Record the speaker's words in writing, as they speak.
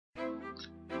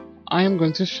I am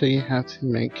going to show you how to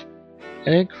make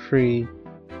egg-free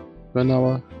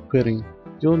vanilla pudding.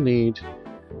 You'll need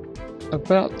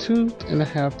about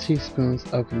 2.5 teaspoons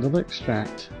of vanilla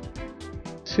extract,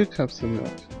 2 cups of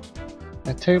milk,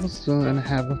 a tablespoon and a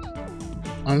half of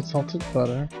unsalted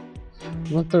butter,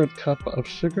 1/3 cup of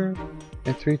sugar,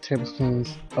 and 3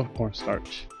 tablespoons of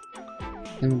cornstarch.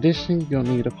 In addition, you'll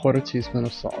need a 1/4 teaspoon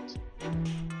of salt.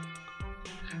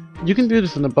 You can do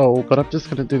this in a bowl, but I'm just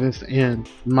going to do this in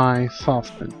my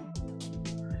saucepan.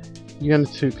 You're going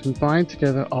to combine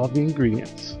together all the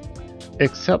ingredients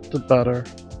except the butter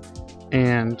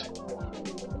and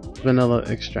vanilla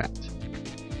extract.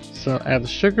 So add the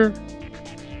sugar,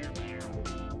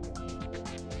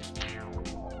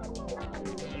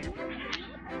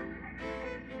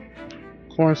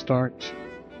 cornstarch,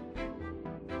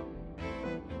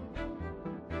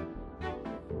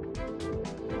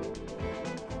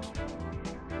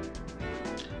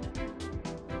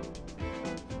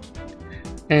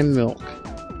 and milk.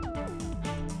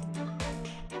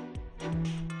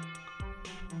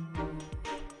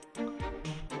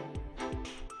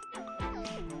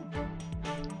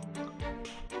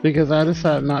 Because I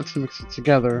decided not to mix it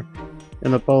together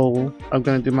in a bowl, I'm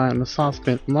going to do mine in the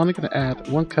saucepan. I'm only going to add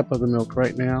 1 cup of the milk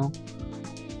right now.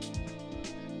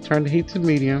 Turn the heat to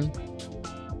medium.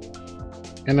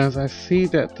 And as I see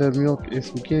that the milk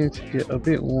is beginning to get a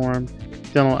bit warm,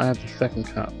 then I'll add the 2nd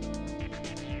cup.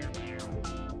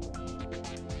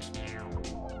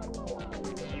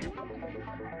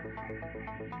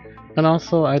 And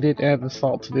also, I did add the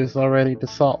salt to this already. The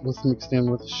salt was mixed in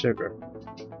with the sugar.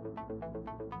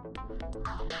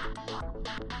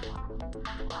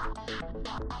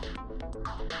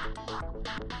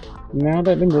 Now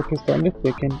that the milk is starting to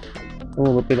thicken a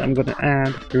little bit, I'm going to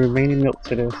add the remaining milk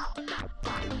to this.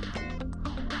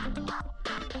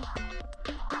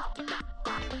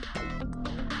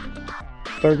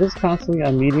 Stir this constantly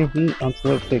on medium heat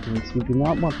until it thickens. You do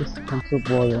not want this to come to a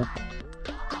boil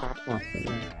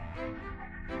constantly.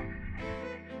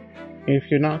 If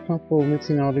you're not comfortable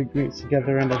mixing all the ingredients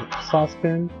together in the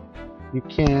saucepan, you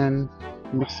can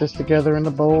mix this together in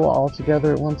the bowl all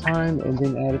together at one time and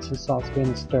then add it to the saucepan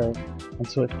and stir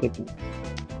until it thickens.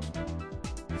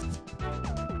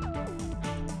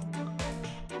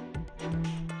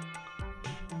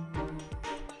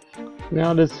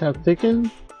 Now this has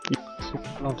thickened, you can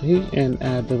turn off the heat and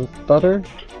add the butter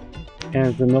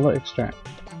and vanilla extract.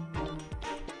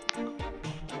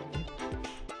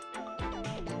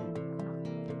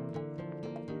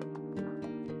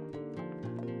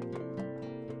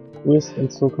 Whisk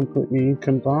until completely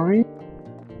combined,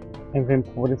 and then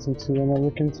pour this into another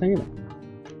container.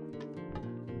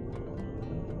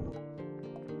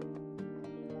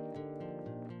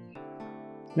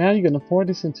 Now you're going to pour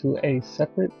this into a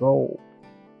separate bowl.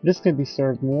 This can be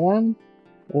served warm,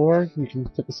 or you can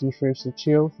put this in the fridge to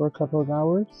chill for a couple of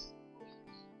hours.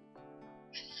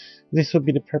 This would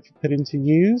be the perfect pudding to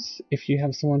use if you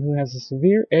have someone who has a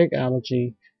severe egg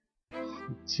allergy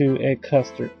to egg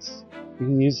custards. You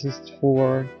can use this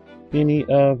for any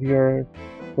of your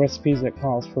recipes that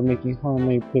calls for making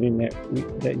homemade pudding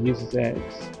that uses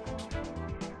eggs.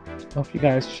 Hope you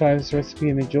guys try this recipe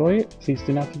and enjoy it. Please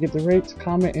do not forget to rate,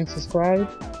 comment, and subscribe.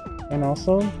 And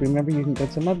also, remember you can go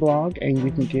to my blog and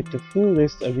you can get the full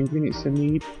list of ingredients you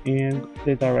need and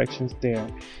the directions there.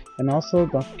 And also,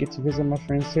 don't forget to visit my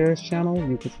friend Sarah's channel.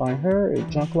 You can find her at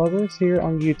Junk Lovers here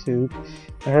on YouTube.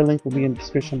 And her link will be in the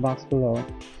description box below.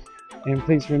 And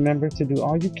please remember to do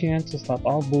all you can to stop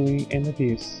all bullying and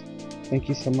abuse. Thank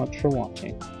you so much for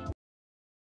watching.